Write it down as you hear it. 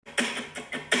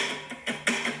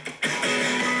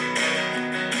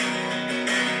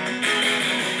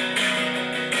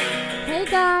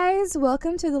guys,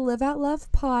 welcome to the Live Out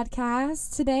Love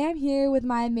podcast. Today I'm here with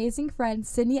my amazing friend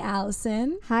Sydney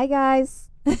Allison. Hi guys.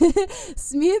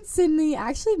 Me and Sydney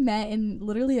actually met in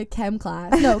literally a chem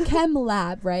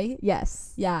lab, right?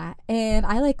 Yes. Yeah, and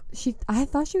I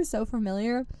thought she was so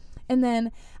familiar, and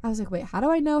then I was like, wait, how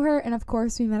do I know her? And of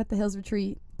course we met at the Hills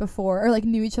Retreat before, or like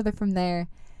knew each other from there,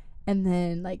 and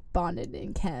then like bonded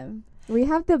in chem. We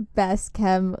have the best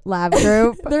chem lab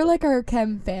group. They're like our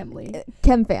chem family.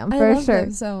 Chem fam, I for love sure.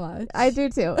 them so much. I do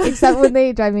too, except when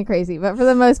they drive me crazy. But for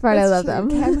the most part, I love them.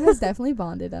 Chem has definitely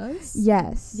bonded us.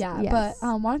 Yes. Yeah, yes.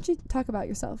 but why don't you talk about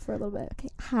yourself for a little bit? Okay.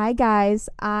 Hi guys.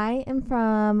 I am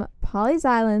from Pawleys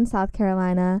Island, South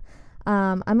Carolina.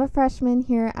 I'm a freshman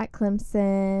here at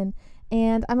Clemson,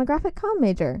 and I'm a graphic comm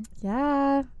major.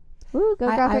 Yeah. Woo, go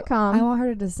graphic comm. I want her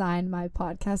to design my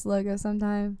podcast logo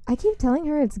sometime. I keep telling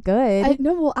her it's good.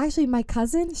 Well, actually, my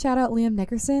cousin, shout out Liam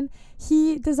Nickerson,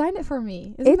 he designed it for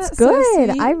me. It's good.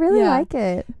 So I really like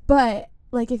it. But,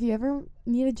 like, if you ever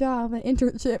need a job, an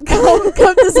internship,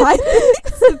 come design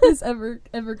things if this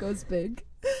ever goes big.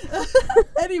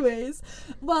 Anyways,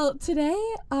 well, today,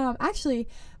 actually,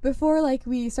 before, like,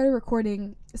 we started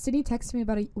recording, Sydney texted me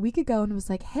about a week ago and was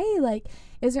like, hey, like,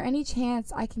 is there any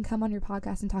chance I can come on your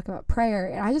podcast and talk about prayer?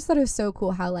 And I just thought it was so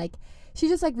cool how, like, she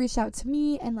just, like, reached out to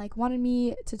me and, like, wanted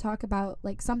me to talk about,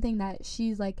 like, something that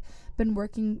she's, like, been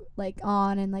working, like,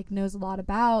 on and, like, knows a lot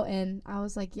about. And I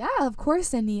was like, yeah, of course,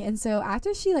 Sydney. And so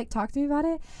after she, like, talked to me about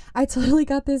it, I totally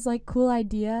got this, like, cool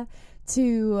idea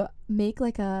to make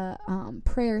like a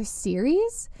prayer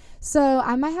series. So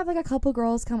I might have like a couple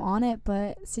girls come on it,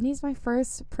 but Sydney's my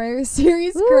first prayer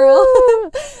series girl.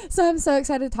 So I'm so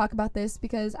excited to talk about this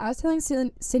because I was telling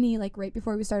Sydney like right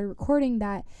before we started recording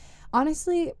that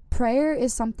honestly prayer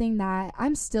is something that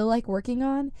I'm still like working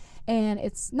on, and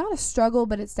it's not a struggle,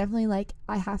 but it's definitely like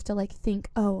I have to like think,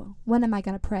 oh, when am I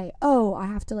gonna pray? Oh, I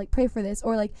have to like pray for this.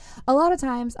 Or like a lot of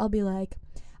times I'll be like,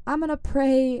 I'm gonna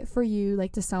pray for you,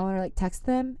 like to someone, or like text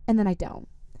them, and then I don't.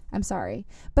 I'm sorry,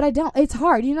 but I don't. It's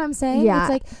hard, you know what I'm saying? Yeah.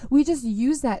 It's like we just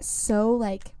use that so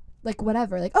like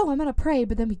whatever, like, oh, I'm gonna pray,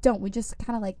 but then we don't. We just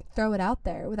kind of like throw it out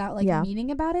there without like meaning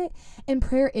about it. And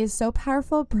prayer is so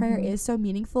powerful. Prayer is so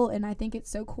meaningful, and I think it's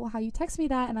so cool how you text me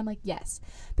that, and I'm like, yes,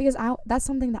 because that's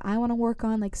something that I want to work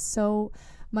on, like so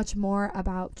much more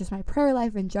about just my prayer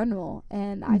life in general,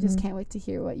 and I just can't wait to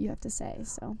hear what you have to say.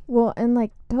 So well, and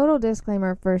like total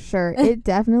disclaimer for sure, it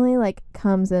definitely like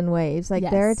comes in waves. Like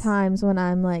there are times when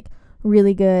I'm like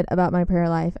really good about my prayer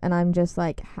life and I'm just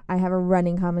like I have a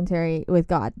running commentary with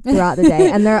God throughout the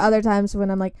day, and there are other times when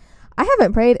I'm like I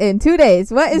haven't prayed in 2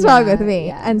 days, what is wrong with me?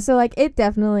 And so like it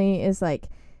definitely is like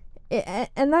it,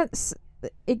 and that's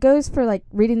it goes for like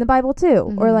reading the Bible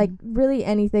too, or like really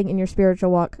anything in your spiritual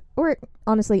walk, or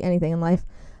honestly anything in life.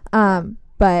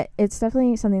 But it's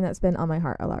definitely something that's been on my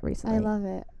heart a lot recently. I love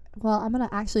it. Well, I'm gonna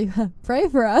actually pray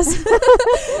for us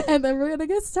and then we're gonna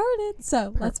get started.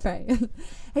 So let's pray.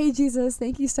 Hey Jesus,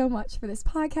 thank you so much for this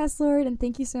podcast, Lord, and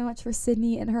thank you so much for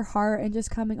Sydney and her heart and just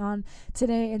coming on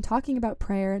today and talking about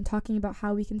prayer and talking about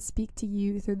how we can speak to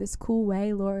you through this cool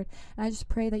way, Lord. And I just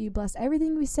pray that you bless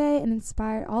everything we say and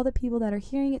inspire all the people that are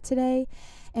hearing it today.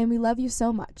 And we love you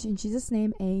so much. In Jesus'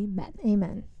 name, amen.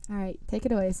 Amen. All right, take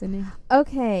it away, Sydney.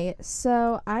 Okay,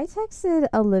 so I texted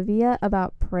Olivia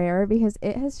about prayer because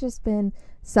it has just been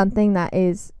something that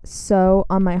is so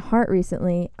on my heart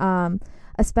recently,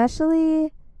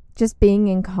 especially just being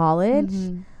in college.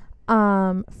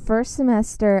 First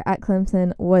semester at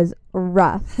Clemson was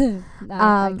rough.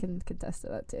 I can contest to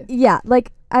that too. Yeah,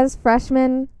 like as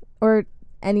freshmen or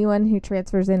anyone who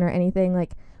transfers in or anything,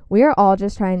 like we are all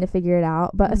just trying to figure it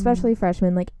out, but especially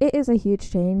freshmen, like it is a huge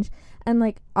change. And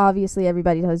like obviously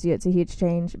everybody tells you it's a huge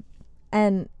change,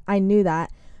 and I knew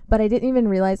that, but I didn't even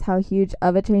realize how huge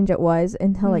of a change it was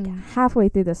until like halfway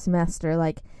through the semester.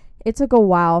 Like it took a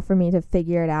while for me to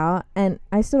figure it out, and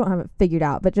I still don't have it figured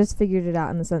out, but just figured it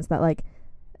out in the sense that like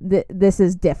this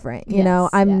is different, you know.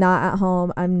 I'm not at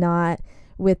home, I'm not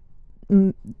with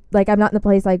like I'm not in the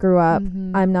place I grew up,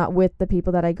 I'm not with the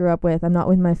people that I grew up with, I'm not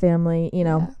with my family, you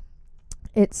know.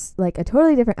 It's like a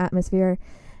totally different atmosphere.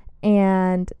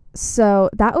 And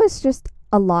so that was just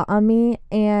a lot on me.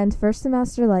 And first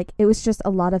semester, like it was just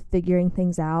a lot of figuring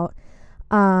things out.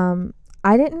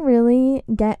 I didn't really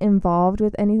get involved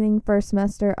with anything first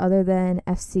semester other than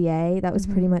FCA. That was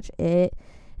pretty much it.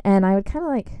 And I would kind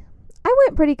of like, I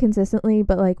went pretty consistently,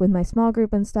 but like with my small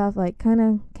group and stuff, like kind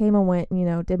of came and went, you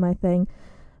know, did my thing.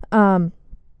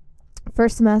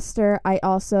 First semester, I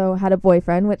also had a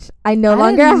boyfriend, which I no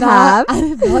longer have. I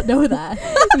did not know that.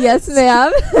 Yes,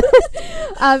 ma'am.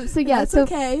 So yeah, That's so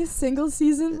okay. Single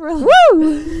season for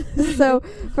woo. So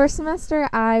first semester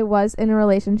I was in a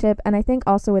relationship, and I think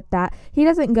also with that, he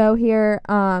doesn't go here.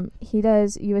 He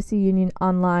does USC Union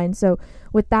online. So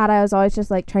with that, I was always just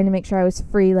like trying to make sure I was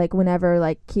free, like whenever,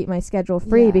 like keep my schedule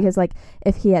free, because like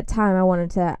if he had time, I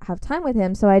wanted to have time with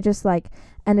him. So I just like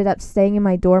ended up staying in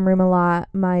my dorm room a lot.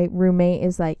 My roommate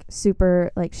is like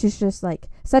super, like she's just like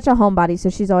such a homebody, so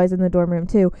she's always in the dorm room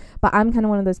too. But I'm kind of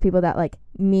one of those people that like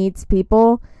needs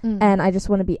people, and I just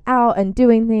want to be out and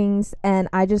doing things, and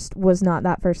I just was not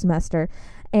that first semester.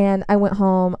 And I went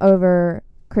home over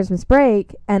Christmas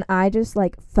break, and I just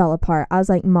like fell apart. I was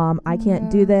like, Mom, I can't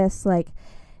do this. Like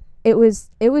it was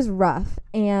rough,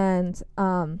 and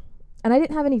I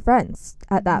didn't have any friends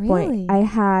at that point. I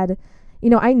had,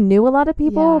 I knew a lot of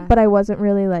people, but I wasn't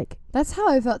really like. That's how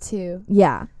I felt too.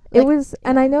 Yeah, like, it was,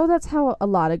 and I know that's how a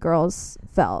lot of girls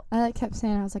felt. I like kept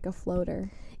saying I was like a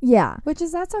floater. Yeah,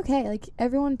 that's okay. Like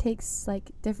everyone takes like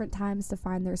different times to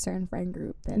find their certain friend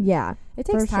group. And it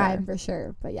takes time for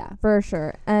sure. But for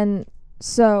sure. And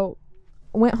so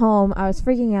went home. I was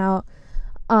freaking out,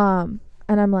 and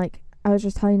I'm like, I was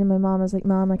just telling to my mom, I was like,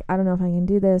 Mom, like, I don't know if I can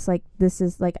do this. Like, this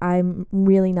is, like, I'm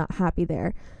really not happy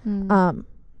there.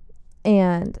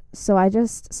 And so I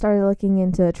just started looking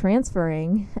into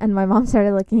transferring, and my mom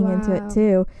started looking into it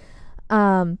too.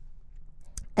 And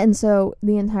so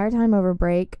the entire time over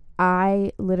break,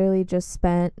 I literally just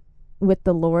spent with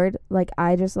the Lord. Like,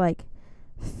 I just, like,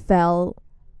 fell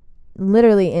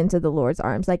literally into the Lord's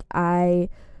arms. Like,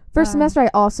 First semester, I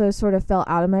also sort of fell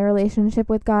out of my relationship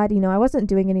with God. I wasn't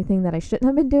doing anything that I shouldn't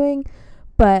have been doing,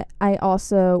 but I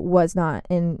also was not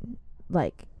in,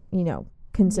 like,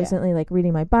 consistently, like,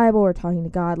 reading my Bible or talking to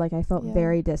God. Like, I felt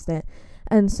very distant.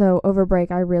 And so over break,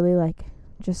 I really, like,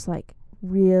 just, like,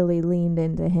 really leaned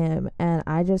into him. And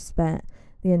I just spent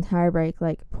the entire break,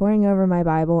 like, poring over my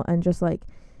Bible and just, like,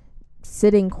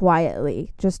 sitting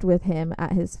quietly just with him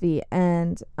at his feet.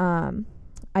 And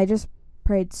I just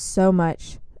prayed so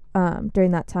much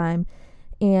during that time,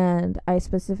 and I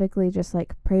specifically just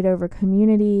like prayed over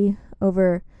community,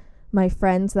 over my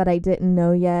friends that I didn't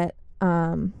know yet,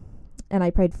 and I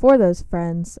prayed for those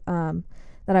friends,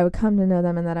 that I would come to know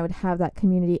them and that I would have that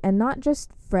community, and not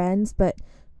just friends but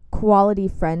quality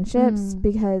friendships,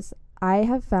 because I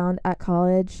have found at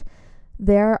college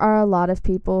there are a lot of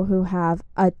people who have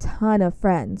a ton of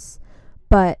friends,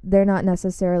 but they're not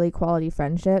necessarily quality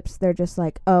friendships. They're just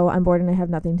like, oh, I'm bored and I have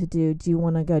nothing to do. Do you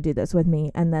want to go do this with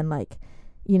me? And then, like,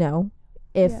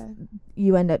 if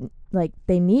you end up, like,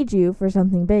 they need you for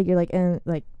something big, you're like, and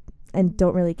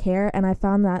don't really care. And I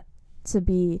found that to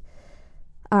be,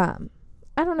 I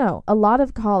don't know, a lot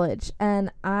of college.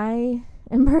 And I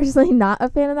am personally not a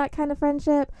fan of that kind of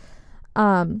friendship.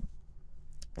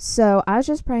 So I was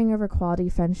just praying over quality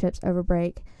friendships over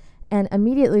break. And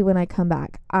immediately when I come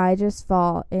back, I just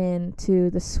fall into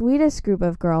the sweetest group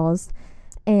of girls.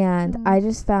 And I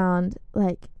just found,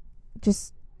 like,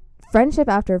 just friendship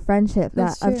after friendship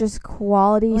of just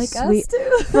quality, like sweet. Us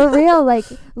too. For real. Like,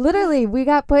 literally, we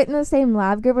got put in the same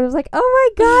lab group. And it was like,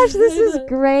 oh my gosh, this is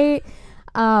great.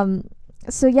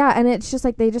 So, yeah. And it's just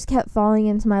like they just kept falling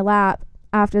into my lap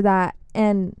after that.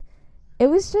 And it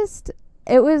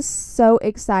was so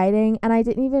exciting. And I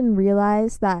didn't even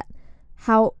realize that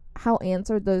how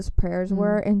answered those prayers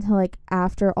were until, like,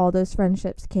 after all those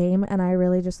friendships came, and I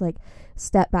really just, like,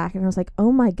 stepped back and I was like,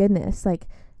 oh my goodness, like,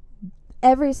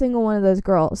 every single one of those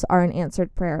girls are an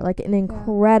answered prayer, like an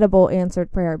incredible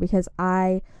answered prayer, because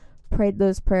I prayed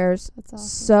those prayers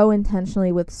so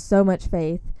intentionally with so much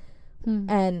faith.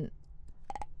 And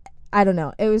I don't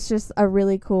know, it was just a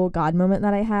really cool God moment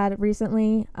that I had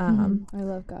recently. I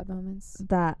love God moments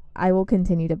that I will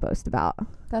continue to boast about.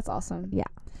 That's awesome. Yeah.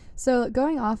 So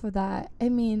going off of that, I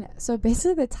mean, so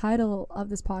basically the title of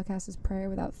this podcast is Prayer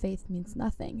Without Faith Means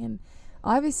Nothing. And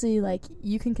obviously, like,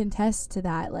 you can contest to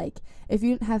that. Like, if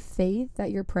you didn't have faith that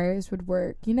your prayers would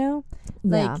work,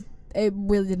 like, it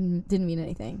really didn't mean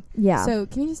anything. Yeah. So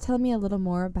can you just tell me a little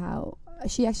more about,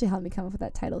 she actually helped me come up with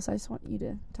that title, so I just want you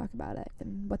to talk about it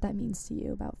and what that means to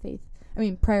you about faith. I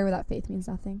mean, prayer without faith means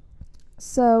nothing.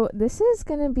 So this is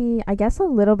going to be, I guess, a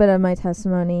little bit of my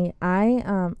testimony.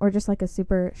 Or just like a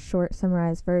super short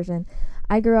summarized version.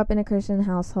 I grew up in a Christian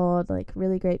household, like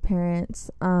really great parents.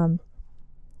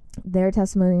 Their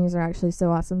testimonies are actually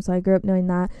so awesome. So I grew up knowing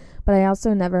that, but I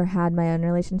also never had my own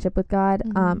relationship with God.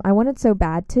 I wanted so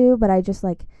bad to, but I just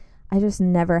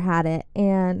never had it.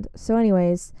 And so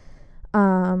anyways,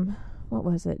 what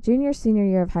was it? Junior, senior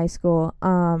year of high school.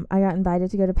 I got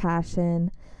invited to go to Passion.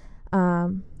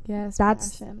 Yes,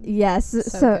 that's Passion.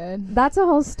 Yes. So good. That's a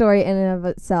whole story in and of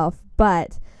itself.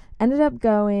 But ended up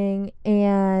going,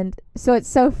 and so it's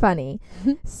so funny.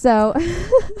 So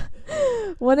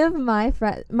one of my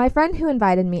friend who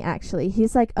invited me, actually,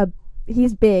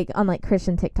 he's big on like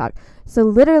Christian TikTok. So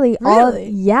literally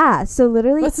so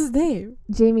literally what's his name?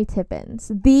 Jamie Tippins,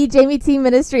 the Jamie T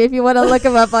Ministry, if you want to look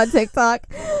him up on TikTok.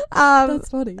 That's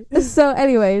funny. So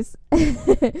anyways,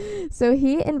 so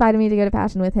he invited me to go to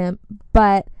Passion with him,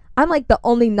 but I'm like the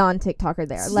only non-TikToker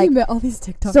there. So like you met all these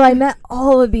TikTokers. So I met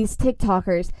all of these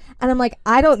TikTokers, and I'm like,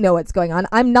 I don't know what's going on.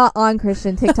 I'm not on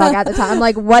Christian TikTok at the time. I'm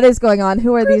like, what is going on?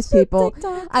 Who are these people?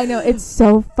 TikTok. I know, it's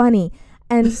so funny.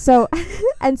 And so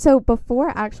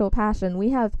before actual Passion, we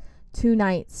have 2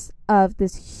 nights of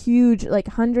this huge, like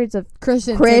hundreds of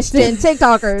Christian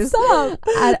TikTokers Stop.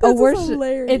 at a worship.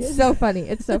 Hilarious. It's so funny.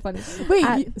 It's so funny.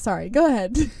 Wait, sorry. Go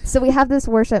ahead. So we have this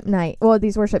worship night. Well,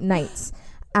 these worship nights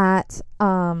at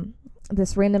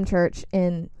this random church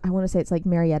in, I want to say it's like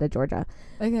Marietta, Georgia.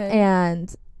 Okay.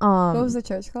 And what was the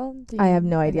church called? I have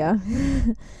no idea.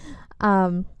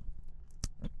 And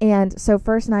so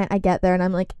first night I get there and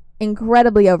I'm like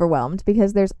incredibly overwhelmed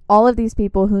because there's all of these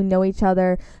people who know each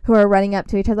other, who are running up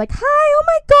to each other like, hi, oh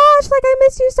my gosh, like I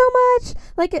miss you so much,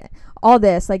 like all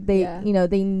this, like they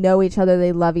they know each other,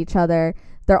 they love each other,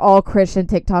 they're all Christian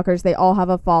TikTokers, they all have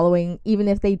a following, even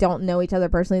if they don't know each other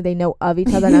personally, they know of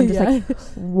each other. And I'm just like,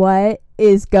 what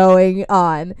is going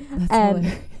on? That's and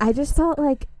hilarious. I just felt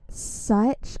like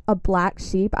such a black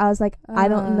sheep. I was like, I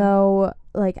don't know,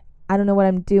 like I don't know what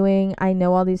I'm doing. I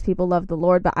know all these people love the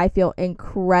Lord, but I feel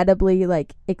incredibly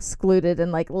like excluded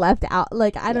and like left out.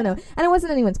 Like, I don't know. And it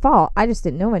wasn't anyone's fault. I just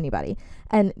didn't know anybody.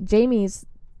 And Jamie's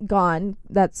gone.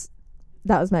 That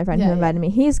was my friend who invited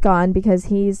me. He's gone because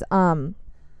he's,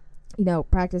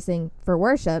 practicing for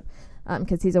worship,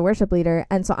 because he's a worship leader.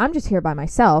 And so I'm just here by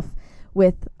myself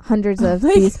with hundreds of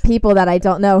these people that I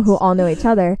don't know who all know each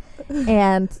other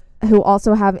and who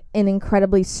also have an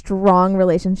incredibly strong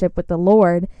relationship with the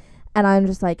Lord. And I'm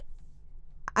just like,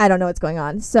 I don't know what's going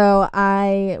on. So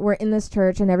we're in this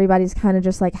church and everybody's kind of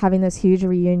just like having this huge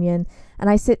reunion. And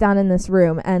I sit down in this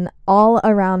room and all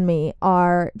around me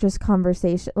are just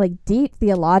conversation, like deep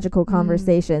theological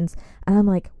conversations. And I'm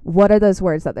like, what are those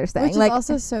words that they're saying? Which is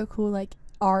also so cool, like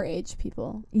our age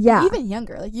people. Yeah. Even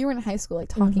younger. Like you were in high school, like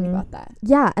talking about that.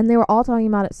 Yeah. And they were all talking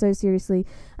about it so seriously.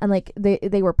 And like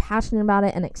they were passionate about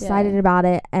it and excited about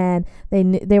it. And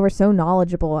they were so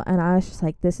knowledgeable. And I was just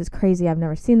like, this is crazy. I've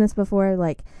never seen this before.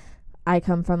 Like I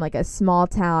come from like a small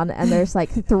town and there's like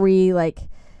 3 like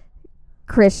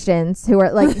Christians who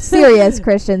are like serious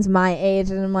Christians my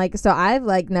age, and I'm like, so I've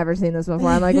like never seen this before.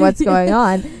 I'm like, what's going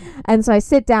on? And so I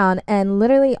sit down and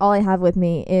literally all I have with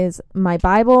me is my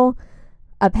Bible,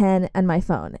 a pen, and my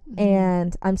phone.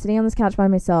 And I'm sitting on this couch by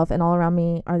myself, and all around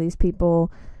me are these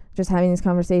people just having these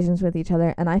conversations with each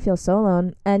other, and I feel so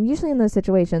alone. And usually in those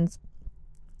situations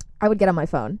I would get on my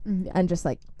phone and just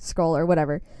like scroll or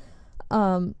whatever,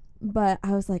 but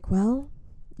I was like, well,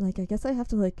 like I guess I have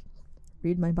to like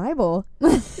read my Bible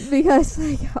because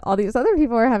like all these other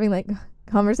people are having like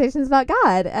conversations about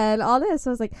God and all this. So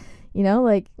I was like,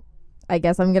 like I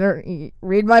guess I'm gonna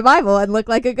read my Bible and look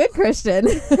like a good Christian.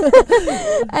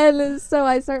 And so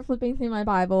I start flipping through my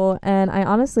Bible, and I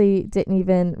honestly didn't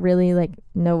even really like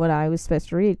know what I was supposed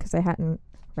to read because I hadn't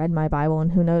read my Bible in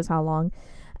who knows how long.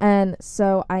 And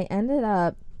so I ended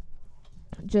up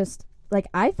just like,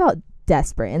 I felt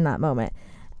desperate in that moment.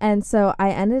 And so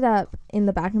I ended up in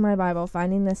the back of my Bible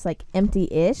finding this like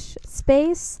empty-ish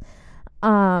space.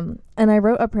 And I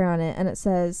wrote a prayer on it, and it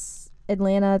says,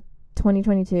 Atlanta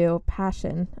 2022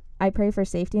 Passion. I pray for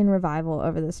safety and revival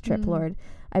over this trip, Lord.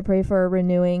 I pray for a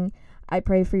renewing. I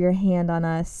pray for your hand on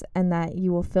us, and that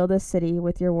you will fill this city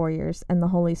with your warriors and the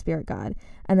Holy Spirit, God.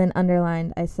 And then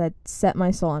underlined, I said, set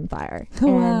my soul on fire.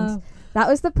 And that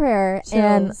was the prayer. Chills.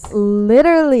 And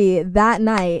literally that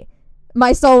night,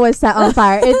 my soul was set on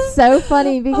fire. It's so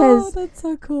funny because that's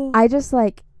so cool. I just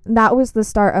like, that was the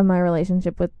start of my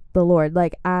relationship with the Lord.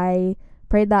 Like I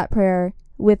prayed that prayer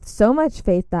with so much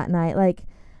faith that night. Like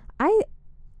I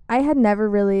had never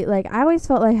really, like, I always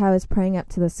felt like I was praying up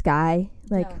to the sky.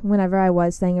 Like whenever I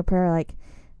was saying a prayer, like,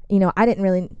 I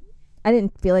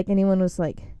didn't feel like anyone was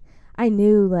like, I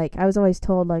knew, like, I was always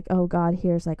told like, oh, God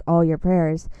hears like all your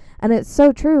prayers. And it's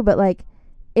so true, but like,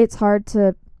 it's hard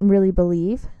to really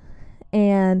believe.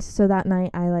 And so that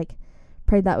night I like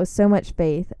prayed that with so much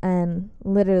faith, and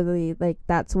literally like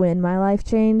that's when my life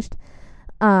changed.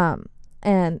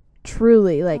 And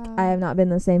truly like I have not been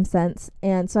the same since.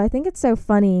 And so I think it's so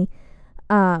funny.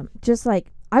 Just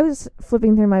like I was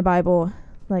flipping through my Bible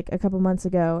like a couple months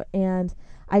ago, and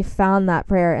I found that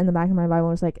prayer in the back of my Bible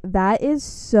and was like, that is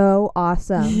so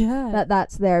awesome Yeah.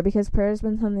 that's there, because prayer has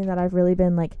been something that I've really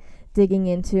been like digging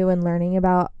into and learning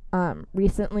about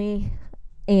recently,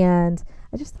 and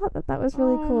I just thought that was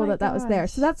really cool that was there.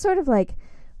 So that's sort of like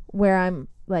where I'm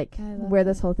like where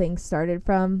this whole thing started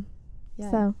from.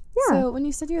 Yeah. So yeah. So when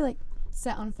you said you're like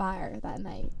set on fire that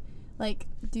night, like,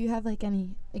 do you have like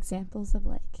any examples of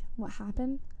like what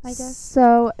happened, I guess?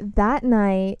 So that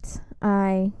night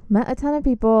I met a ton of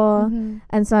people,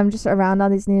 and so I'm just around all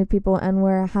these new people, and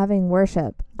we're having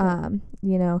worship,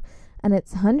 you know, and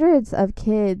it's hundreds of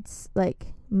kids like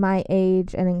my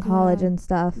age and in college and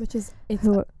stuff. Which is,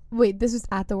 wait, this was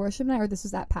at the worship night or this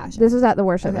was at Passion? This was at the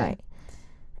worship night.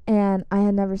 And I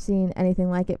had never seen anything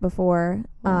like it before,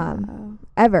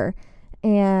 ever.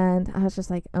 And I was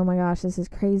just like, oh my gosh, this is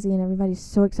crazy. And everybody's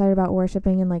so excited about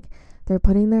worshiping, and like they're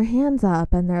putting their hands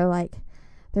up, and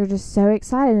they're just so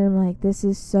excited. And I'm like, this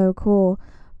is so cool.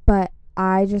 But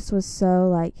I just was so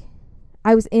like,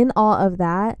 I was in awe of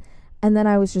that. And then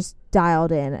I was just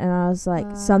dialed in, and I was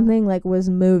like, something like was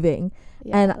moving.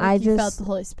 Yeah, and like I just felt the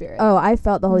Holy Spirit. Oh, I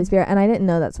felt the Holy Spirit, and I didn't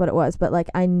know that's what it was, but like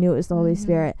I knew it was the Holy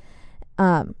Spirit.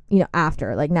 You know,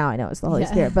 after, like, now I know it's the Holy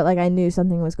Spirit, but like I knew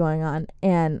something was going on,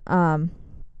 and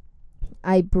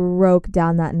I broke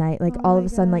down that night, like all of a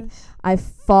sudden, like I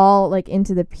fall like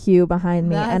into the pew behind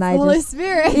me, and I Holy just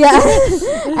Spirit.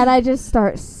 and I just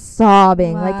start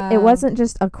sobbing. Like it wasn't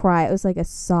just a cry, it was like a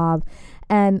sob.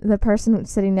 And the person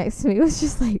sitting next to me was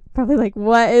just like, probably like,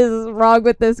 what is wrong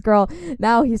with this girl?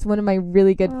 Now he's one of my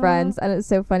really good friends, and it's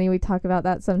so funny, we talk about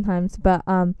that sometimes. But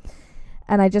and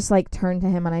I just like turned to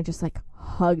him, and I just like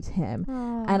hugged him.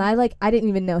 And I didn't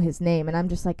even know his name, and I'm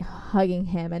just like hugging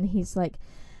him, and he's like,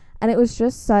 and it was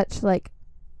just such like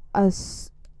an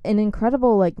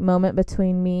incredible like moment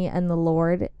between me and the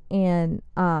Lord. And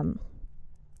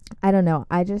I don't know,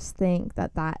 I just think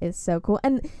that is so cool.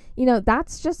 And you know,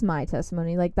 that's just my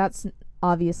testimony, like that's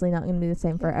obviously not going to be the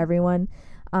same for everyone.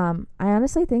 I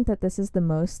honestly think that this is the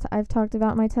most I've talked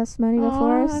about my testimony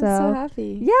before. I'm so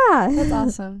happy. Yeah. That's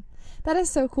awesome. That is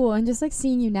so cool. And just like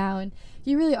seeing you now, and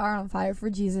you really are on fire for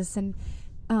Jesus. And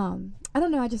I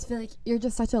don't know, I just feel like you're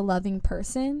just such a loving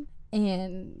person,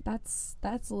 and that's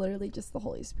literally just the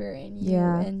Holy Spirit in you.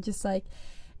 And just like,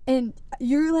 and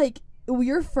you're like,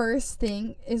 your first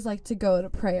thing is like to go to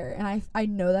prayer, and I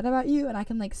know that about you, and I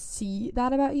can like see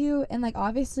that about you. And like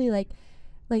obviously like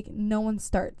no one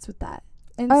starts with that.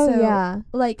 And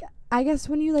like I guess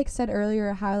when you like said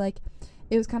earlier how like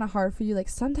it was kind of hard for you, like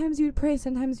sometimes you would pray,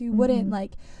 sometimes you wouldn't,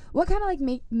 like what kind of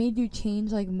like made you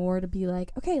change like more to be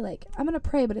like, okay, like I'm gonna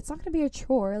pray, but it's not gonna be a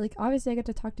chore, like obviously I get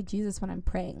to talk to Jesus when I'm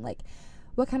praying. Like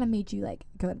what kind of made you like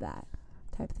go to that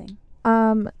type of thing?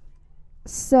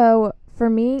 So for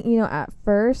me, you know, at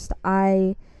first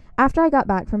after I got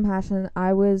back from Passion,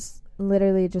 I was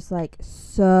literally just like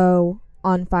so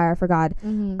on fire for God.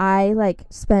 I like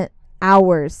spent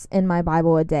hours in my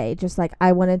Bible a day, just like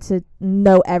I wanted to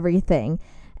know everything.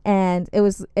 And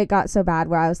it got so bad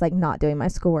where I was like not doing my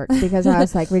schoolwork because I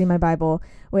was like reading my Bible,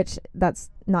 which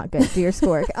that's not good. Do your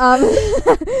schoolwork.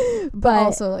 But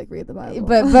also like read the Bible.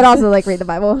 But also like read the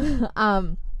Bible.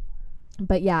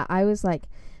 But yeah, I was like,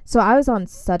 so I was on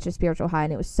such a spiritual high,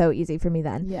 and it was so easy for me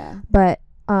then. Yeah. But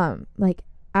like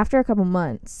after a couple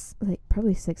months, like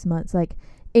probably 6 months, like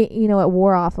it, you know, it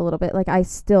wore off a little bit. Like I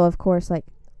still, of course, like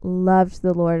loved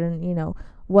the Lord and, you know,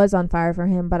 was on fire for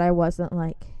him, but I wasn't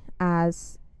like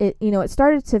it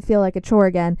started to feel like a chore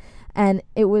again. And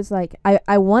it was like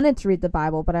I wanted to read the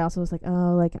Bible, but I also was like,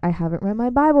 oh, like I haven't read my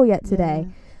Bible yet today.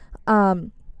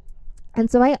 And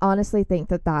so I honestly think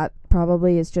that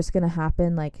probably is just going to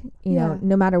happen, like, you know,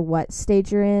 no matter what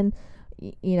stage you're in.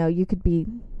 You know, you could be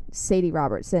Sadie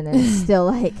Robertson and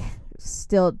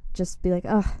still just be like,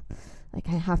 oh, like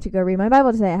I have to go read my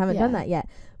Bible today. I haven't done that yet.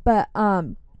 But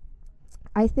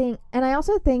I think, and I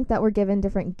also think that we're given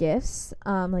different gifts.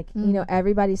 You know,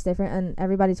 everybody's different, and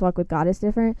everybody's walk with God is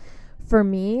different. For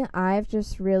me, I've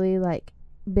just really like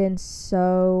been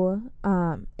so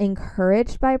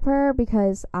encouraged by prayer,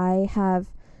 because I have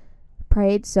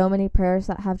prayed so many prayers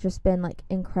that have just been like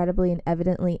incredibly and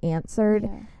evidently answered.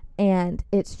 And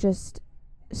it's just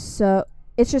so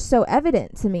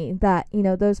evident to me that, you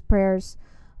know, those prayers,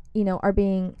 you know, are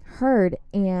being heard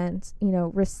and, you know,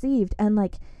 received. And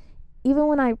like, even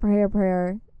when I pray a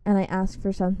prayer and I ask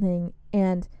for something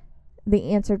and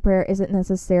the answered prayer isn't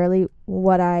necessarily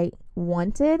what I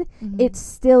wanted, it's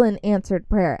still an answered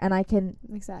prayer, and I can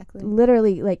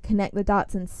literally like connect the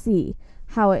dots and see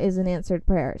how it is an answered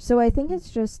prayer. So I think it's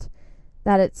just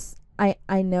that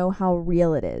I know how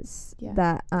real it is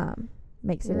that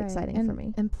makes it exciting for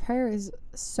me. And prayer is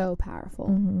so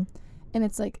powerful. And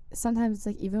it's like, sometimes it's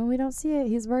like, even when we don't see it,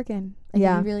 he's working. Like,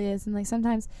 Yeah. he really is. And like,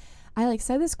 sometimes I like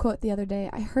said this quote the other day.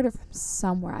 I heard it from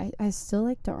somewhere. I still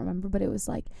like don't remember, but it was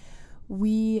like,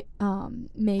 we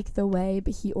make the way,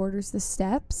 but he orders the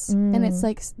steps. And it's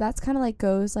like, that's kind of like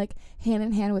goes like hand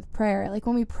in hand with prayer. Like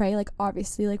when we pray, like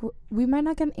obviously like we might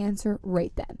not get an answer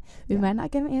right then. We might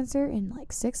not get an answer in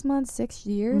like 6 months, 6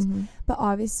 years, but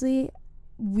obviously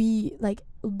we like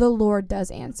the Lord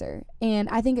does answer. And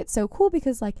I think it's so cool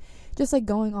because like just like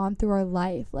going on through our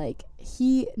life, like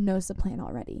he knows the plan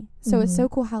already. So it's so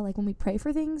cool how like when we pray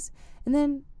for things and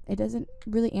then it doesn't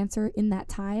really answer in that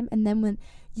time, and then when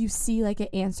you see like it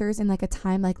answers in like a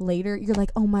time like later, you're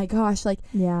like, oh my gosh, like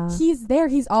he's there,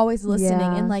 he's always listening.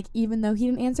 And like even though he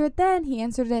didn't answer it then, he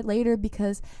answered it later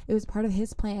because it was part of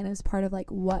his plan. It was part of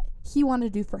like what he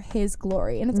wanted to do for his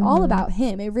glory, and it's all about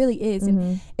him. It really is.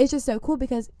 And it's just so cool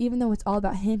because even though it's all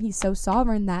about him, he's so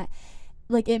sovereign that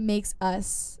like it makes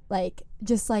us like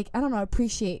just like, I don't know,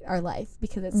 appreciate our life,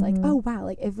 because it's like, oh wow,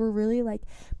 like if we're really like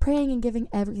praying and giving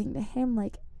everything to him,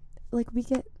 like we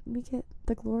get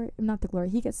the glory, not the glory,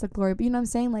 he gets the glory, but you know what I'm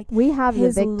saying, like we have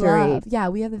the victory.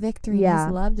 Love, we have the victory. His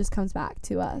love just comes back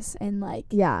to us, and like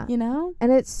you know,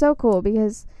 and it's so cool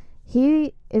because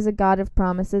he is a God of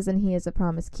promises and he is a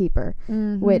promise keeper,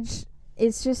 which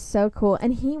is just so cool.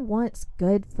 And he wants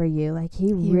good for you, like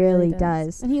he really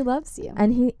does, and he loves you.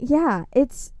 And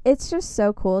it's just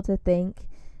so cool to think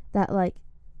that like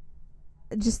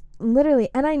just literally,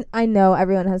 and I know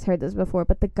everyone has heard this before,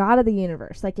 but the God of the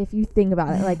universe, like if you think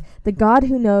about it, like the God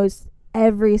who knows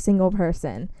every single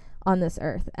person on this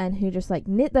earth and who just like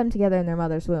knit them together in their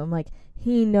mother's womb, like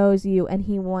he knows you and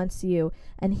he wants you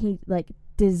and he like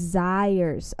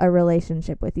desires a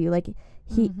relationship with you, like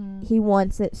he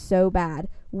wants it so bad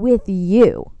with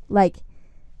you, like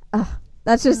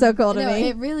that's just so cool to me.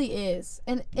 It really is.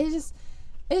 And it's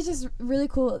just really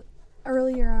cool.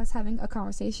 Earlier I was having a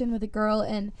conversation with a girl,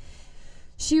 and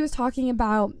she was talking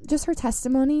about just her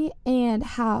testimony and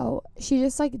how she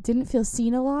just like didn't feel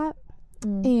seen a lot,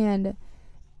 and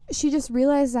she just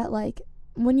realized that like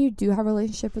when you do have a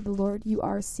relationship with the Lord, you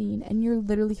are seen and you're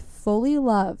literally fully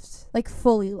loved,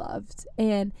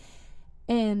 and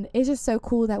it's just so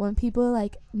cool that when people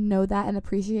like know that and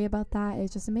appreciate about that,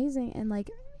 it's just amazing. And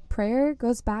like prayer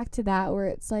goes back to that, where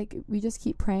it's like we just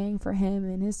keep praying for him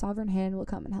and his sovereign hand will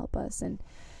come and help us. And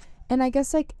I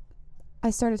guess like I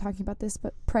started talking about this,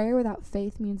 but prayer without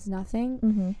faith means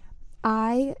nothing.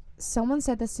 Someone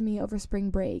said this to me over spring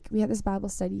break. We had this Bible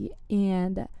study,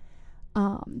 and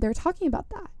they were talking about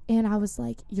that, and I was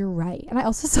like, you're right. And I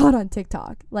also saw it on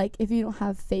TikTok, like if you don't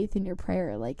have faith in your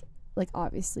prayer, like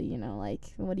obviously, you know, like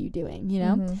what are you doing, you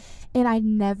know?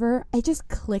 And it just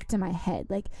clicked in my head,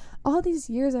 like all these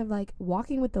years of like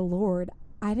walking with the Lord,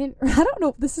 I don't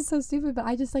know, this is so stupid, but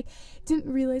I just like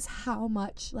didn't realize how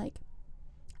much like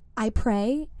I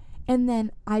pray and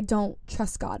then I don't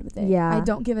trust God with it. I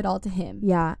don't give it all to him.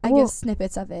 I give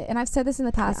snippets of it. And I've said this in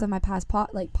the past of my past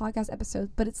podcast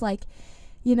episodes, but it's like,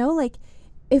 you know, like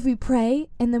if we pray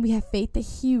and then we have faith that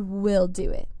he will do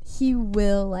it, he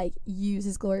will like use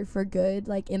his glory for good,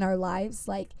 like in our lives,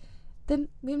 like then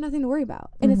we have nothing to worry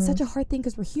about. And it's such a hard thing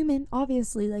because we're human,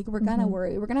 obviously, like we're gonna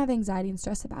worry, we're gonna have anxiety and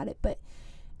stress about it, but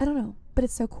I don't know, but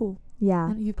it's so cool.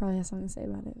 You probably have something to say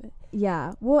about it, but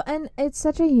well, and it's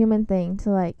such a human thing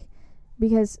to like,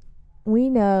 because we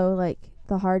know like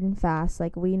the hard and fast,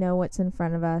 like we know what's in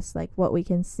front of us, like what we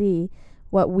can see,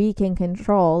 what we can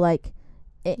control, like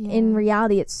in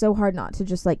reality it's so hard not to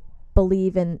just like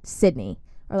believe in Sydney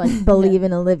or like believe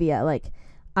in Olivia. Like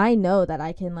I know that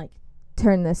I can like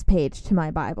turn this page to my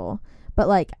Bible, but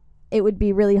like it would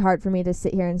be really hard for me to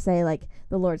sit here and say like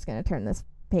the Lord's gonna turn this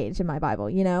page in my Bible,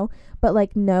 you know? But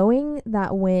like knowing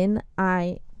that when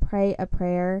I pray a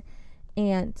prayer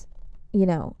and you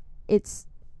know it's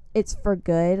for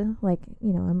good, like,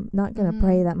 you know, I'm not gonna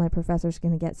pray that my professor's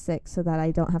gonna get sick so that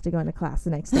I don't have to go into class the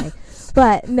next day.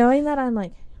 But knowing that I'm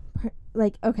like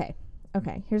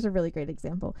okay, here's a really great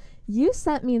example. You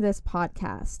sent me this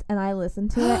podcast and I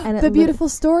listened to it, and The Beautiful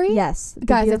Story? Yes.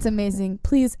 Guys, it's amazing.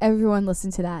 Please, everyone,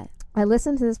 listen to that. I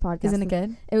listened to this podcast. Isn't it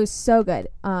good? It was so good.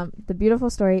 The Beautiful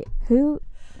Story. Who's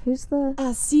the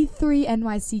C3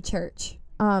 NYC Church.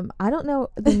 I don't know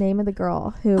the name of the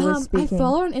girl who was speaking. I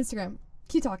follow her on Instagram.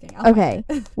 Keep talking. Okay.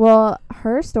 Well,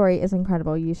 her story is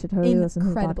incredible. You should totally listen to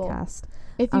the podcast.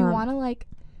 If you want to like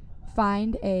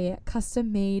find a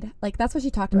custom made, like that's what she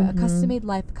talked about, a custom made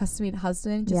life, a custom made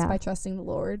husband, just by trusting the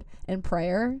Lord and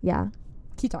prayer.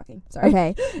 Keep talking. Sorry.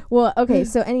 Okay. Well, okay.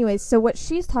 So anyways, so what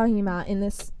she's talking about in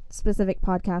this specific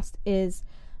podcast is,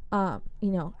 you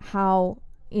know, how,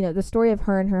 you know, the story of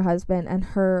her and her husband and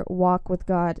her walk with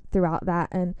God throughout that,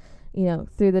 and you know,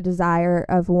 through the desire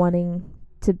of wanting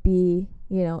to be,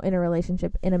 you know, in a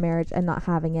relationship, in a marriage, and not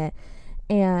having it.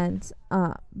 And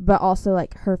but also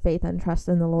like her faith and trust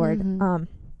in the Lord.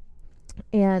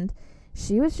 And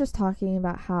she was just talking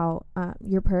about how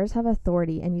your prayers have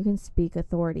authority and you can speak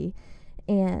authority,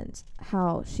 and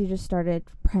how she just started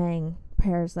praying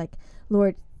prayers like,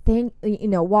 Lord, you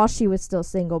know, while she was still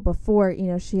single, before, you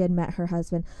know, she had met her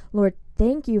husband, Lord,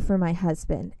 thank you for my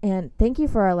husband, and thank you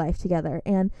for our life together.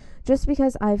 And just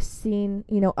because I've seen,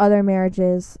 you know, other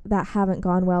marriages that haven't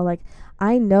gone well, like,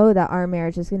 I know that our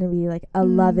marriage is going to be like a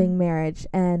loving marriage.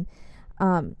 And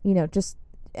you know, just,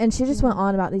 and she just went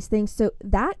on about these things. So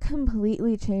that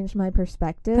completely changed my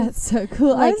perspective. That's so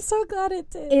cool. Like, I'm so glad it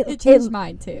did. It changed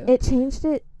mine too. It changed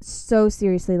it so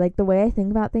seriously. Like, the way I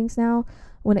think about things now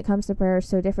when it comes to prayer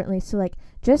so differently. So like,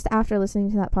 just after listening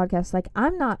to that podcast, like,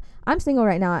 I'm single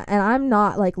right now, and I'm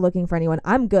not like looking for anyone.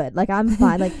 I'm good. Like, I'm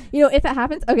fine. Like, you know, if it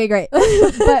happens, okay, great.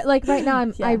 But like right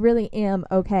now I really am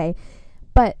okay.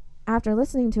 But after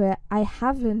listening to it, I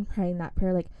have been praying that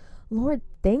prayer, like, Lord,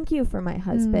 thank you for my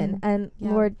husband, and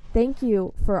Lord, thank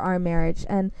you for our marriage,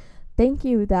 and thank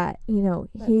you that, you know,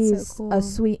 he's so cool. A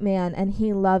sweet man, and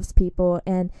he loves people,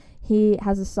 and he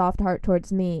has a soft heart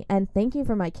towards me, and thank you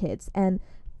for my kids, and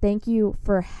thank you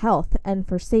for health and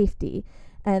for safety,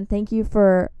 and thank you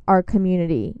for our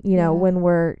community, you know, when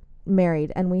we're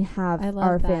married and we have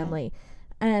our family.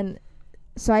 And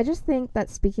so I just think that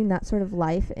speaking that sort of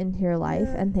life into your life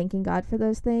and thanking God for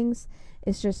those things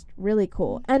is just really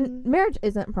cool. And marriage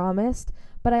isn't promised,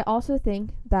 but I also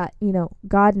think that, you know,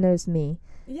 God knows me.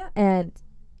 Yeah. And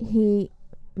he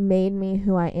made me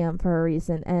who I am for a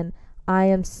reason. And I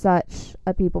am such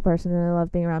a people person, and I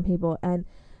love being around people. And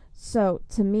so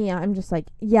to me, I'm just like,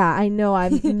 yeah, I know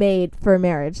I'm made for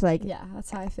marriage. Like, yeah,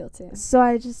 that's how I feel too. So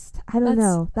I don't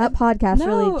know. That podcast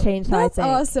really changed how I think.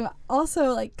 That's awesome.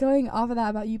 Also, like, going off of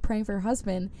that about you praying for your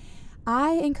husband,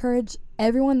 I encourage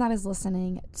everyone that is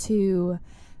listening to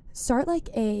start like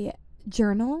a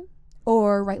journal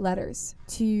or write letters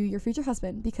to your future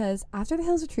husband, because after the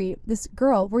Hills Retreat, this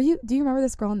girl, do you remember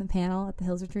this girl on the panel at the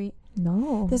Hills Retreat?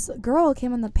 No. This girl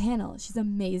came on the panel. She's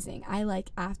amazing. I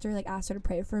asked her to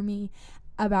pray for me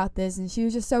about this, and she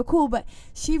was just so cool. But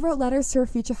she wrote letters to her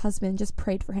future husband, just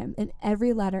prayed for him in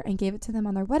every letter, and gave it to them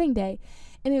on their wedding day.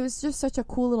 And it was just such a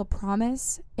cool little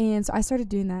promise. And so I started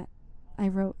doing that.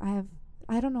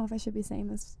 I don't know if I should be saying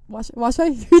this. Watch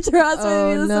my future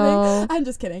husband be listening. No. I'm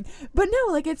just kidding. But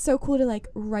no, like, it's so cool to like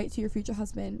write to your future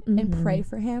husband and pray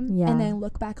for him, and then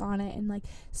look back on it and like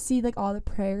see like all the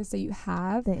prayers that you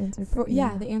have. They answer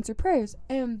they answer prayers.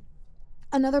 And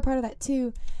another part of that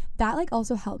too, that like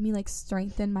also helped me like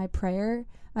strengthen my prayer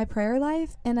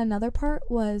life. And another part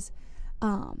was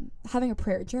having a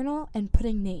prayer journal and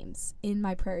putting names in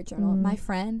my prayer journal. My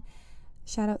friend,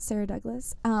 shout out Sarah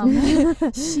Douglas,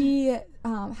 she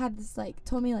had this like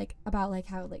told me like about like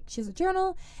how like she has a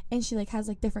journal, and she like has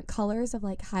like different colors of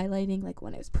like highlighting like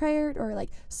when it was prayed, or like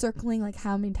circling like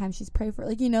how many times she's prayed for,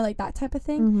 like, you know, like that type of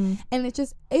thing. And it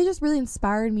just really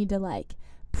inspired me to like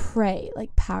pray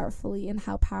like powerfully, and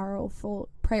how powerful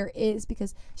prayer is,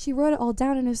 because she wrote it all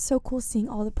down, and it was so cool seeing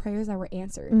all the prayers that were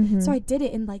answered. So I did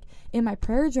it in my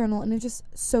prayer journal, and it was just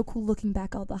so cool looking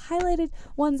back all the highlighted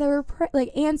ones that were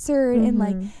answered, and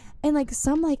like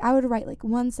some like I would write like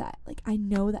ones that like I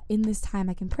know that in this time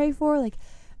I can pray for, like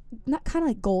not kind of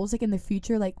like goals like in the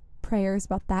future, like prayers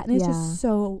about that. And it's just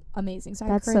so amazing. So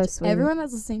I encourage everyone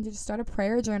that's listening to just start a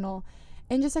prayer journal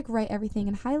and just like write everything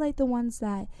and highlight the ones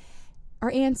that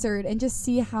are answered, and just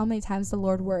see how many times the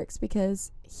Lord works,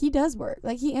 because he does work.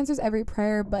 Like, he answers every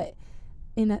prayer, but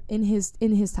in his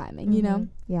timing, you know?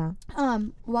 Yeah.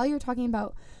 While you're talking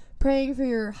about praying for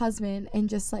your husband and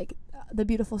just like the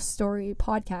Beautiful Story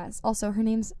podcast, also her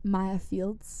name's Maya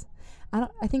Fields.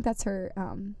 I think that's her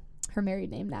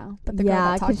married name now, but the girl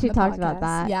that talked she talked about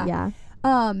that.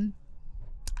 Yeah.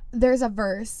 There's a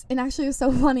verse, and actually it was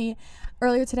so funny.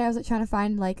 Earlier today I was like trying to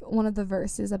find like one of the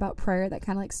verses about prayer that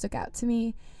kind of like stuck out to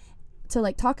me to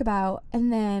like talk about,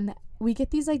 and then we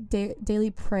get these like daily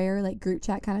prayer like group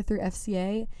chat kind of through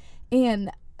FCA,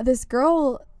 and this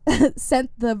girl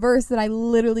sent the verse that I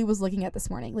literally was looking at this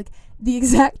morning, like the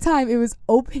exact time it was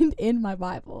opened in my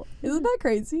Bible. Isn't that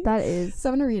crazy? That is. So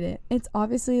I'm gonna read it. It's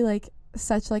obviously like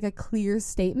such like a clear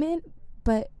statement,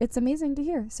 but it's amazing to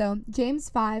hear. So James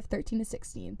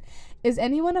 5:13-16. Is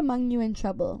anyone among you in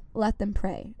trouble? Let them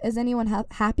pray. Is anyone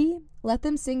happy? Let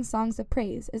them sing songs of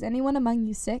praise. Is anyone among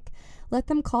you sick? Let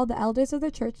them call the elders of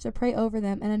the church to pray over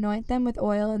them and anoint them with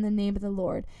oil in the name of the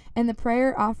Lord. And the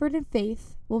prayer offered in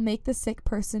faith will make the sick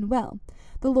person well.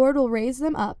 The Lord will raise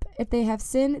them up. If they have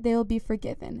sinned, they will be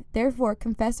forgiven. Therefore,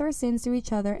 confess our sins to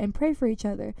each other and pray for each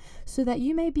other, so that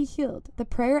you may be healed. The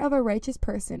prayer of a righteous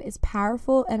person is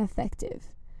powerful and effective.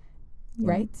 Yeah.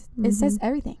 Right? It says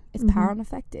everything. It's powerful and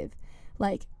effective.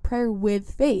 Like, prayer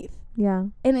with faith. Yeah.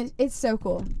 And it's so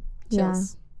cool.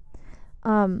 Chills.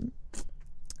 Yeah.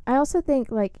 I also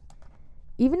think, like,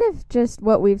 even if just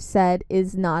what we've said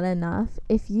is not enough,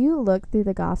 if you look through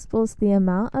the Gospels, the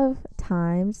amount of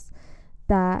times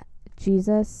that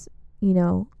Jesus,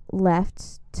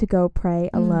 left to go pray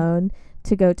alone,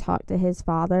 to go talk to his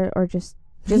Father, or just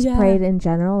prayed in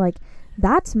general, like,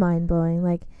 that's mind-blowing.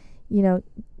 Like,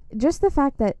 just the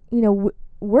fact that,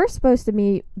 we're supposed to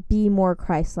be more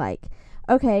Christ-like.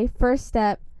 Okay, first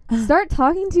step, start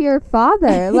talking to your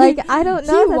Father. Like, I don't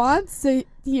know. He wants to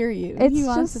hear you. He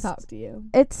wants to talk to you.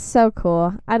 It's so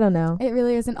cool. I don't know. It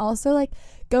really is. And also, like,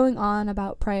 going on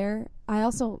about prayer, I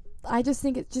just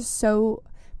think it's just so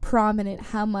prominent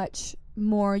how much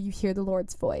more you hear the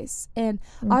Lord's voice. And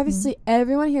obviously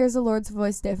everyone hears the Lord's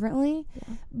voice differently,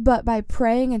 but by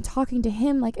praying and talking to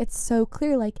him, like, it's so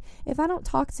clear. Like, if I don't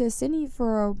talk to Sydney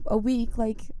for a week,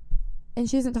 like, and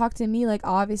she doesn't talk to me, like,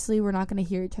 obviously we're not going to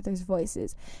hear each other's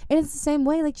voices. And it's the same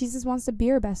way, like, Jesus wants to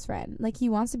be our best friend. Like, he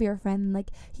wants to be our friend, and, like,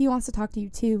 he wants to talk to you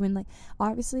too. And, like,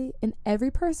 obviously in every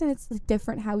person it's, like,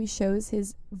 different how he shows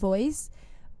his voice,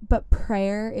 but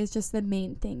prayer is just the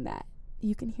main thing that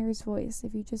you can hear his voice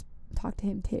if you just talk to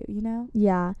him too,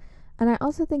 Yeah. And I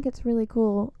also think it's really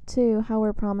cool too how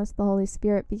we're promised the Holy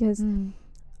Spirit, because I'm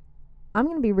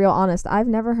gonna be real honest, I've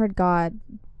never heard God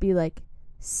be like,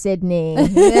 Sydney.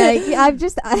 Like,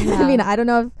 I mean, I don't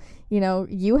know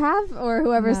if you have, or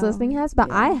whoever's listening has,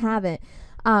 but I haven't.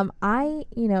 I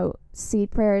see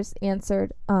prayers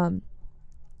answered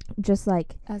just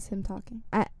like as him talking.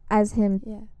 As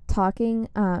him talking.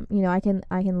 I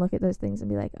can look at those things and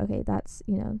be like, okay, that's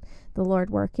the Lord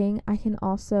working. I can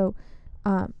also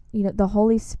the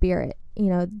Holy Spirit,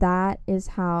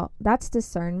 that's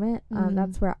discernment.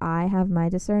 That's where I have my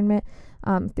discernment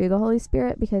through the Holy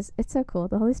Spirit, because it's so cool.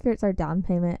 The Holy Spirit's our down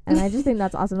payment, and I just think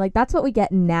that's awesome. Like, that's what we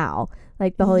get now,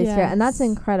 like, the Holy Spirit, and that's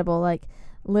incredible. Like,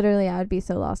 literally I would be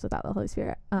so lost without the Holy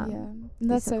Spirit.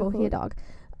 That's so cool. He a dog.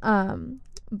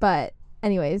 But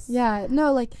anyways,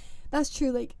 that's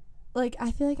true. Like,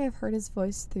 I feel like I've heard his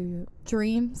voice through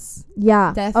dreams.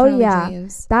 Yeah. Definitely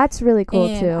dreams. That's really cool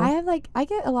and too. I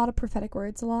get a lot of prophetic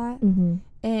words a lot.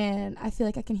 And I feel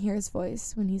like I can hear his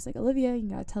voice when he's like, Olivia, you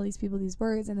gotta tell these people these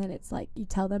words. And then it's like, you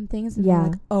tell them things and they're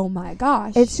like, oh my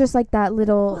gosh. It's just like that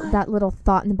little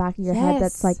thought in the back of your head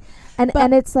that's like, and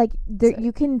it's like,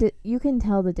 you can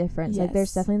tell the difference. Like,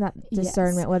 there's definitely that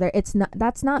discernment, whether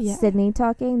that's not Sydney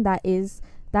talking,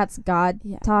 that's God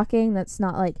talking. That's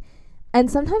not like, and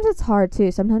sometimes it's hard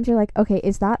too. Sometimes you're like, okay,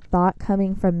 is that thought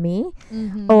coming from me?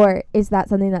 Or is that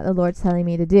something that the Lord's telling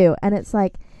me to do? And it's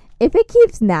like, if it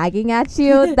keeps nagging at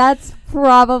you, that's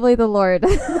probably the Lord.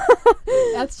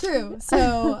 That's true.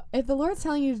 So if the Lord's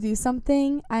telling you to do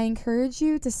something, I encourage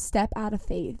you to step out of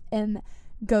faith and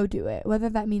go do it. Whether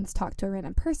that means talk to a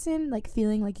random person, like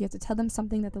feeling like you have to tell them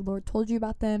something that the Lord told you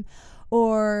about them,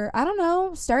 or I don't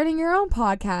know, starting your own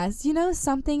podcast,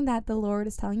 something that the Lord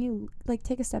is telling you, like,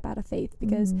 take a step out of faith,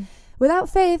 because without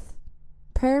faith,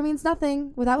 prayer means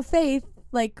nothing. Without faith,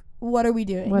 like, what are we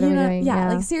doing? What are we doing?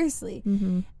 Yeah, like, seriously.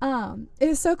 It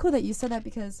is so cool that you said that,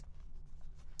 because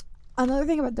another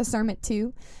thing about discernment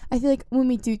too, I feel like when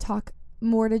we do talk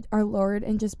more to our Lord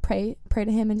and just pray to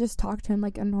him and just talk to him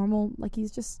like a normal, like,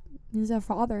 he's our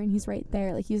Father and he's right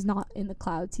there, like, he's not in the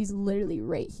clouds, he's literally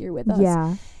right here with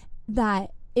us,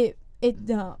 that it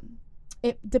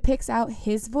depicts out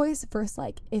his voice versus,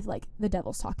 like, if, like, the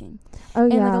devil's talking.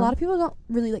 Like, a lot of people don't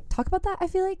really, like, talk about that. I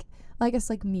feel like, I guess,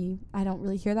 like me, I don't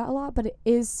really hear that a lot, but it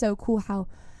is so cool how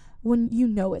when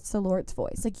it's the Lord's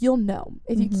voice, like, you'll know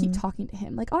if you keep talking to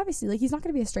him. Like, obviously, like, he's not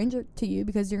going to be a stranger to you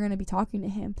because you're going to be talking to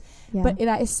him, but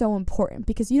that is so important,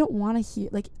 because you don't want to hear,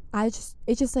 like,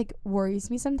 it just like worries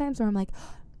me sometimes where I'm like,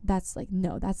 that's like,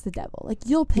 no, that's the devil. Like,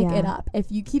 you'll pick it up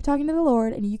if you keep talking to the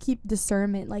Lord and you keep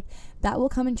discernment, like, that will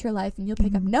come into your life and you'll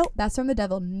pick up, nope, that's from the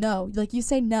devil. No, like, you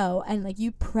say no, and, like,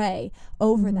 you pray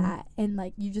over that, and,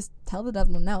 like, you just tell the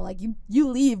devil no, like, you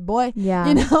leave, boy.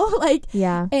 Like,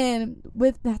 and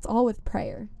that's all with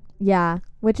prayer.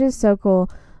 Which is so cool.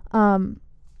 And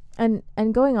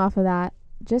going off of that,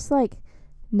 just, like,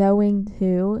 knowing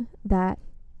too that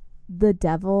the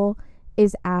devil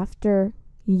is after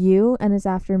you and is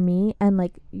after me, and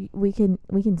like we can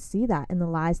see that in the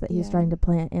lies that he's trying to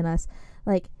plant in us.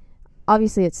 Like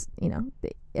obviously it's, you know,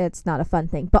 it's not a fun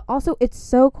thing, but also it's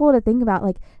so cool to think about,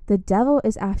 like the devil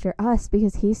is after us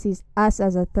because he sees us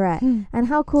as a threat. And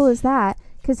how cool is that?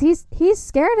 Because he's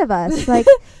scared of us. Like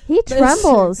he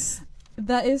trembles.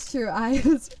 That is true. I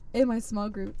was in my small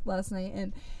group last night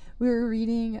and we were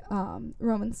reading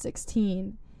Romans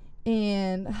 16,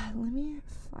 and let me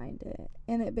find it.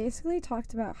 And it basically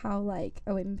talked about how, like,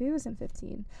 oh wait, maybe it was in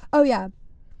 15. Oh yeah,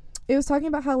 it was talking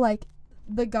about how, like,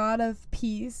 the God of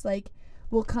peace, like,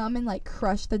 will come and like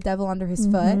crush the devil under his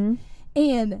foot.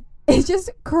 And it's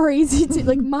just crazy to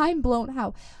like mind blown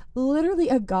how literally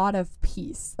a God of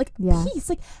peace, like peace,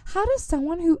 like how does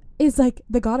someone who is like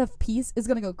the God of peace is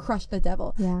gonna go crush the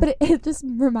devil? But it just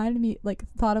reminded me, like,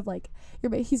 thought of like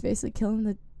he's basically killing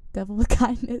the devil with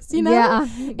kindness, you know?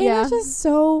 And it's just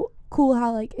so cool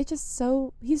how, like, it's just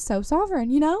so, he's so sovereign,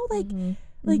 you know, like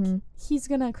like he's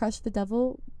gonna crush the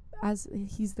devil as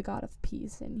he's the God of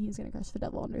peace, and he's gonna crush the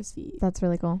devil under his feet. That's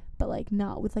really cool. But like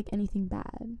not with like anything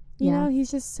bad, you know? He's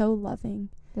just so loving.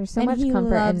 There's so much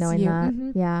comfort in knowing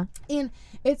that. And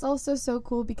it's also so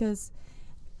cool because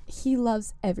he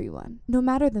loves everyone, no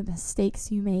matter the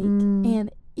mistakes you make.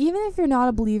 And even if you're not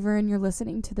a believer and you're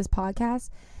listening to this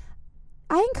podcast,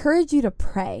 I encourage you to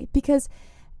pray, because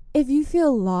if you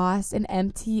feel lost and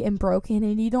empty and broken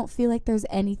and you don't feel like there's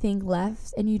anything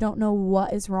left and you don't know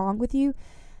what is wrong with you,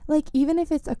 like, even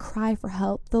if it's a cry for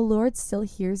help, the Lord still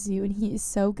hears you, and he is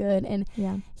so good, and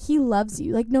he loves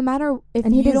you. Like, no matter if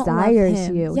and you he don't desires love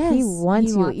him, you. yes, he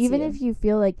wants you. Even you. If you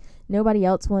feel like nobody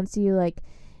else wants you, like,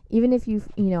 even if you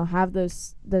know, have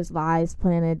those lies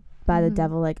planted by the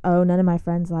devil, like, oh, none of my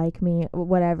friends like me,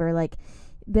 whatever, like,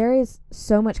 there is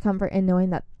so much comfort in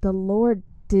knowing that the Lord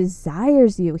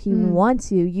desires you. He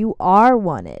wants you. You are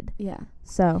wanted.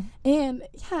 So and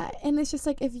it's just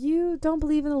like, if you don't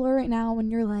believe in the Lord right now, when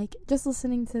you're like just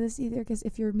listening to this, either because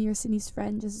if you're me or Sydney's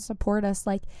friend, just to support us,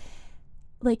 like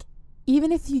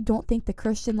even if you don't think the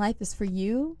Christian life is for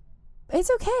you, it's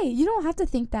okay. You don't have to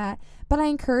think that, but I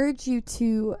encourage you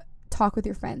to talk with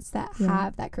your friends that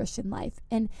have that Christian life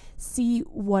and see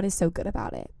what is so good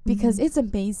about it, because it's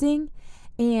amazing.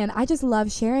 And I just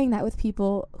love sharing that with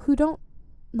people who don't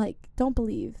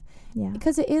believe.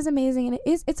 Because it is amazing, and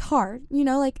it's hard, you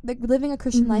know, like living a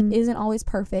Christian life isn't always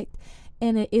perfect,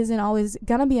 and it isn't always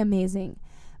gonna be amazing,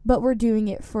 but we're doing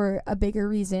it for a bigger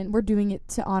reason. We're doing it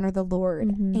to honor the Lord,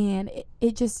 and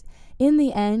it just, in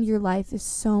the end, your life is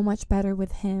so much better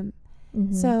with him.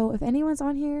 So if anyone's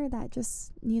on here that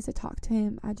just needs to talk to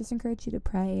him, I just encourage you to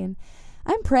pray. And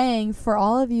I'm praying for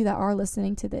all of you that are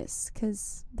listening to this,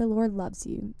 because the Lord loves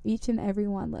you, each and every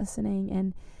one listening,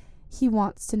 and he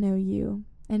wants to know you.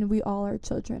 And we all are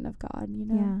children of God, you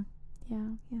know? Yeah.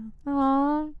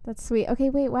 Aww, that's sweet. Okay,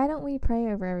 wait, why don't we pray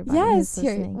over everybody? Yes,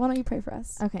 here. Why don't you pray for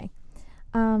us? Okay.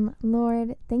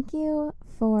 Lord, thank you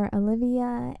for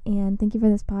Olivia, and thank you for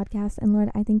this podcast. And Lord,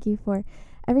 I thank you for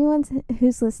everyone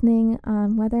who's listening,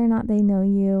 whether or not they know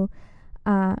you,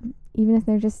 even if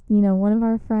they're just, you know, one of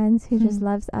our friends who just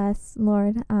loves us.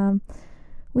 Lord,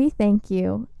 we thank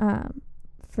you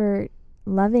for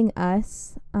loving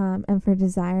us, and for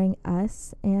desiring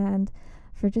us, and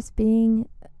for just being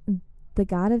the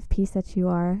God of peace that you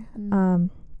are.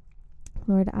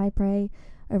 Lord, I pray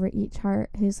over each heart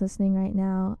who's listening right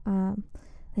now,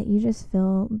 that you just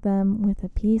fill them with a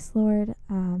peace, Lord,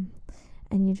 and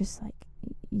you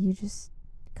just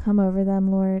come over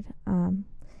them, Lord,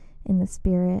 in the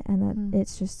spirit, and that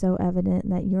it's just so evident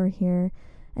that you're here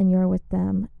and you're with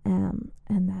them, and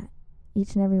that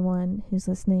each and every one who's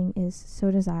listening is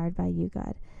so desired by you,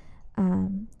 God.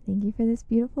 Thank you for this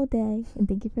beautiful day, and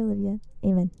thank you for Olivia.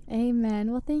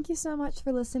 Amen. Well, thank you so much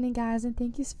for listening, guys, and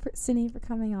thank you, Sydney, for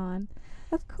coming on.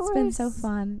 Of course. It's been so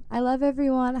fun. I love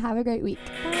everyone. Have a great week.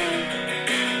 Bye.